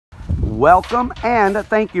Welcome and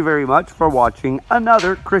thank you very much for watching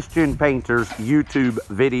another Christian Painters YouTube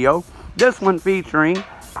video. This one featuring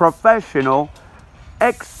professional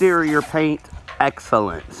exterior paint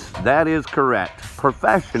excellence. That is correct.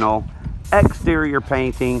 Professional exterior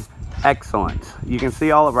painting excellence. You can see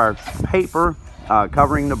all of our paper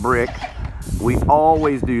covering the brick. We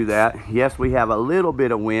always do that. Yes, we have a little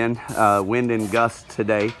bit of wind and gusts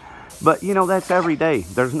today. But, you know, that's every day.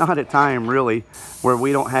 There's not a time, really, where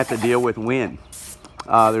we don't have to deal with wind.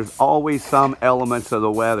 There's always some elements of the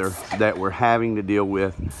weather that we're having to deal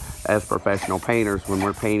with as professional painters when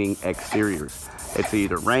we're painting exteriors. It's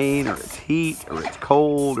either rain, or it's heat, or it's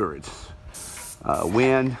cold, or it's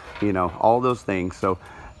wind, you know, all those things. So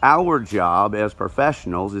our job as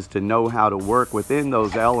professionals is to know how to work within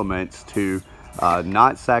those elements to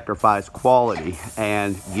not sacrifice quality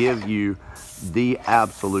and give you the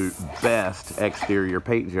absolute best exterior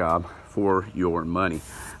paint job for your money.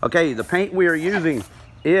 Okay, the paint we are using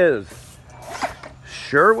is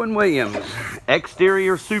Sherwin-Williams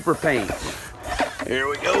Exterior Super Paint. Here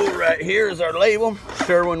we go. Right here is our label.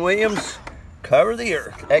 Sherwin-Williams Cover the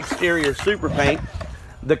Earth Exterior Super Paint.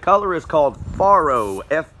 The color is called Farro,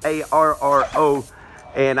 F-A-R-R-O,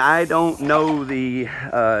 and I don't know the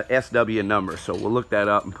SW number, so we'll look that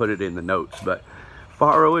up and put it in the notes. But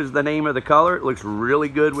Farro is the name of the color. It looks really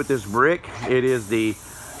good with this brick. It is the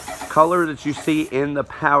color that you see in the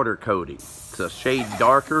powder coating. It's a shade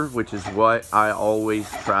darker, which is what I always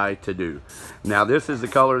try to do. Now, this is the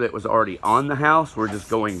color that was already on the house. We're just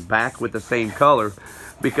going back with the same color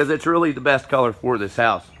because it's really the best color for this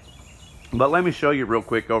house. But let me show you real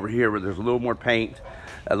quick over here where there's a little more paint,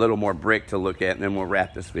 a little more brick to look at, and then we'll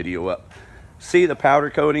wrap this video up. See the powder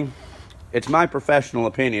coating? It's my professional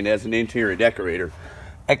opinion as an interior decorator,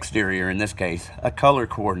 exterior in this case, a color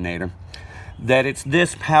coordinator, that it's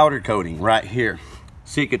this powder coating right here.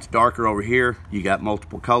 See, it gets darker over here. You got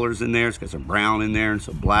multiple colors in there. It's got some brown in there and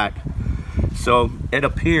some black. So it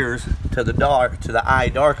appears to the eye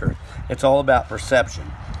darker. It's all about perception.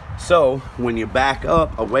 So when you back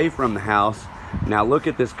up away from the house, now look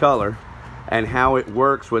at this color and how it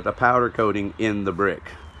works with the powder coating in the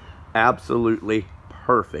brick. Absolutely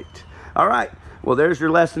perfect. All right, well, there's your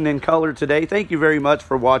lesson in color today. Thank you very much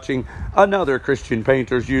for watching another Christian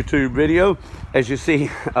Painters YouTube video. As you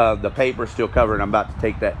see, the paper's still covered. I'm about to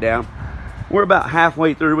take that down. We're about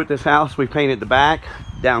halfway through with this house. We painted the back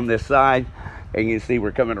down this side, and you see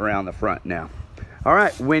we're coming around the front now. All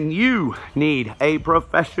right, when you need a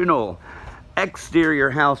professional exterior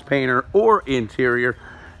house painter or interior,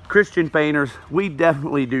 Christian Painters, we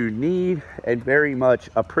definitely do need and very much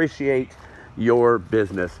appreciate your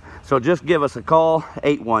business. So just give us a call,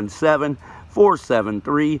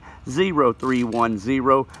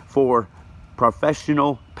 817-473-0310 for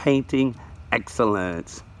professional painting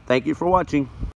excellence. Thank you for watching.